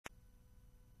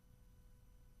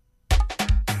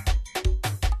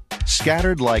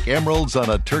Scattered like emeralds on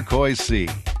a turquoise sea,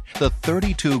 the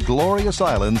 32 glorious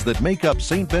islands that make up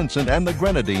St. Vincent and the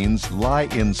Grenadines lie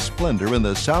in splendor in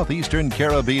the southeastern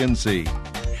Caribbean Sea.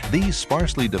 These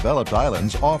sparsely developed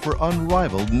islands offer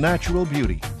unrivaled natural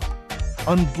beauty,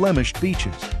 unblemished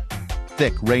beaches,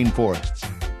 thick rainforests,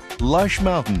 lush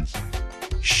mountains,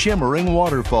 shimmering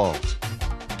waterfalls,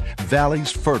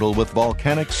 valleys fertile with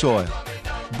volcanic soil,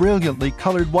 brilliantly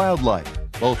colored wildlife,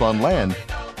 both on land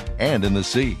and in the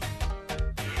sea.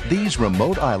 These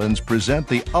remote islands present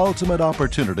the ultimate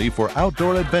opportunity for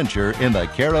outdoor adventure in the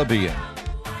Caribbean.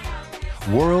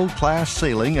 World-class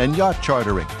sailing and yacht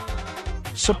chartering,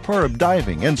 superb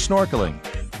diving and snorkeling,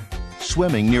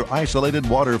 swimming near isolated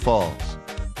waterfalls,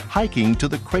 hiking to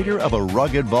the crater of a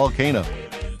rugged volcano,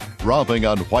 romping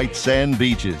on white sand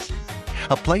beaches,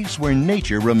 a place where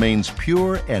nature remains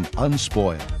pure and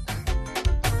unspoiled.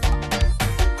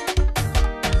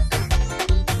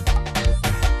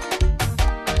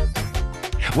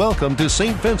 Welcome to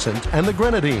St. Vincent and the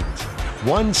Grenadines,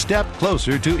 one step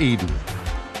closer to Eden.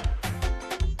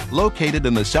 Located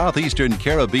in the southeastern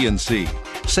Caribbean Sea,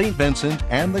 St. Vincent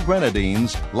and the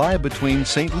Grenadines lie between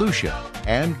St. Lucia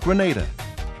and Grenada,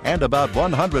 and about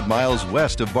 100 miles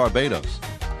west of Barbados.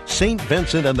 St.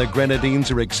 Vincent and the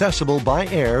Grenadines are accessible by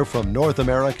air from North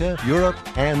America, Europe,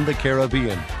 and the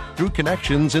Caribbean through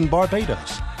connections in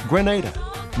Barbados, Grenada,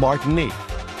 Martinique,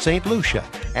 St. Lucia,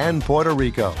 and Puerto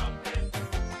Rico.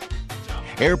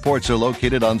 Airports are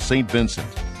located on St. Vincent,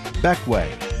 Bequia,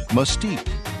 Mustique,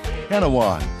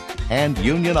 Anawan, and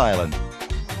Union Island.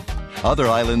 Other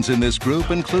islands in this group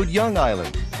include Young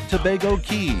Island, Tobago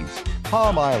Keys,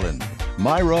 Palm Island,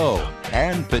 Mayreau,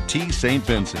 and Petit St.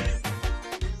 Vincent.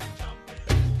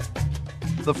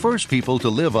 The first people to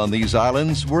live on these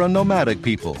islands were a nomadic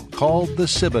people called the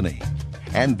Siboney,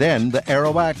 and then the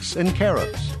Arawaks and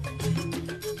Caribs.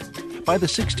 By the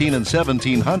 1600s and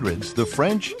 1700s, the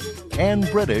French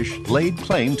and British laid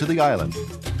claim to the island.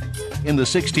 In the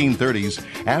 1630s,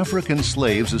 African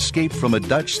slaves escaped from a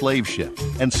Dutch slave ship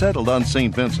and settled on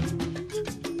St.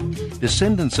 Vincent.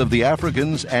 Descendants of the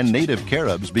Africans and native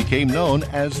Caribs became known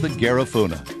as the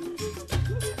Garifuna.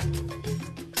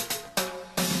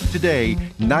 Today,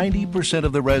 90%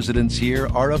 of the residents here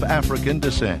are of African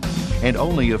descent, and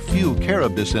only a few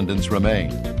Carib descendants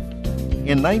remain.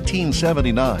 In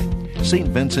 1979, St.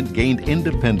 Vincent gained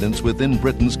independence within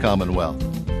Britain's Commonwealth.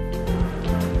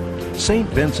 St.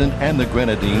 Vincent and the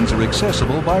Grenadines are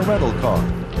accessible by rental car,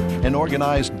 an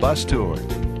organized bus tour,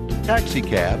 taxi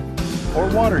cab, or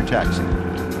water taxi,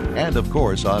 and of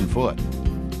course on foot.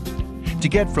 To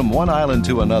get from one island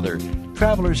to another,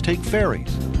 travelers take ferries,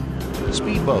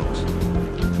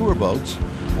 speedboats, tour boats,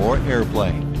 or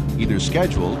airplane, either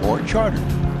scheduled or chartered.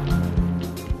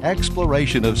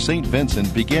 Exploration of St.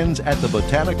 Vincent begins at the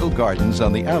Botanical Gardens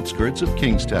on the outskirts of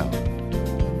Kingstown.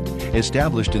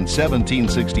 Established in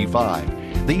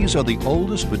 1765, these are the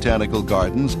oldest botanical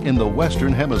gardens in the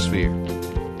Western Hemisphere.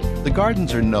 The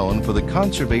gardens are known for the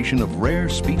conservation of rare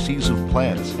species of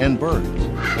plants and birds,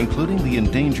 including the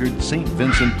endangered St.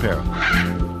 Vincent parrot.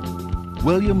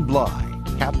 William Bligh,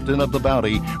 captain of the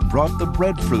Bounty, brought the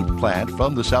breadfruit plant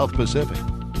from the South Pacific.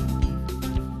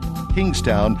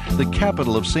 Kingstown, the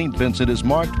capital of St. Vincent, is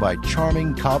marked by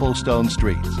charming cobblestone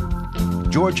streets,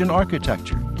 Georgian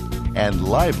architecture, and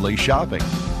lively shopping.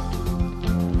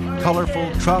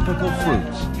 Colorful tropical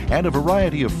fruits and a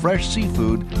variety of fresh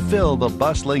seafood fill the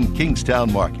bustling Kingstown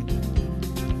market.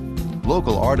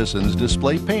 Local artisans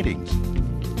display paintings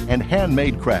and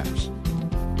handmade crafts.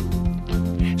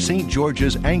 St.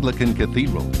 George's Anglican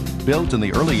Cathedral, built in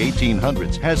the early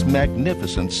 1800s, has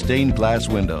magnificent stained glass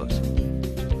windows.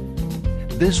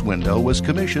 This window was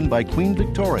commissioned by Queen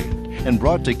Victoria and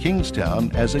brought to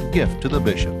Kingstown as a gift to the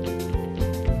bishop.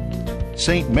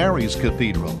 St. Mary's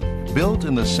Cathedral, built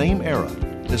in the same era,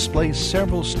 displays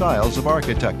several styles of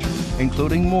architecture,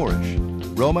 including Moorish,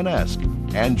 Romanesque,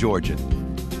 and Georgian.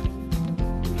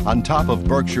 On top of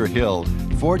Berkshire Hill,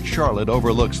 Fort Charlotte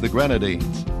overlooks the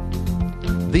Grenadines.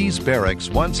 These barracks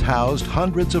once housed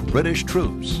hundreds of British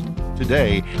troops.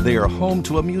 Today, they are home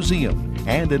to a museum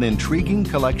and an intriguing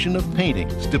collection of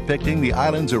paintings depicting the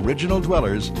island's original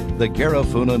dwellers, the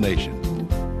Garifuna Nation.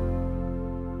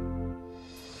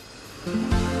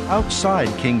 Outside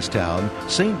Kingstown,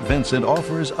 St. Vincent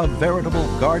offers a veritable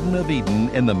Garden of Eden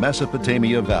in the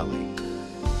Mesopotamia Valley.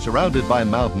 Surrounded by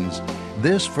mountains,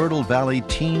 this fertile valley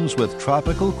teems with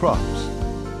tropical crops: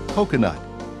 coconut,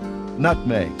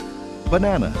 nutmeg,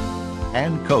 banana,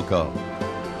 and cocoa.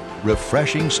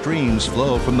 Refreshing streams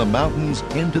flow from the mountains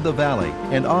into the valley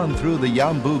and on through the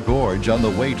Yambu Gorge on the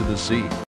way to the sea.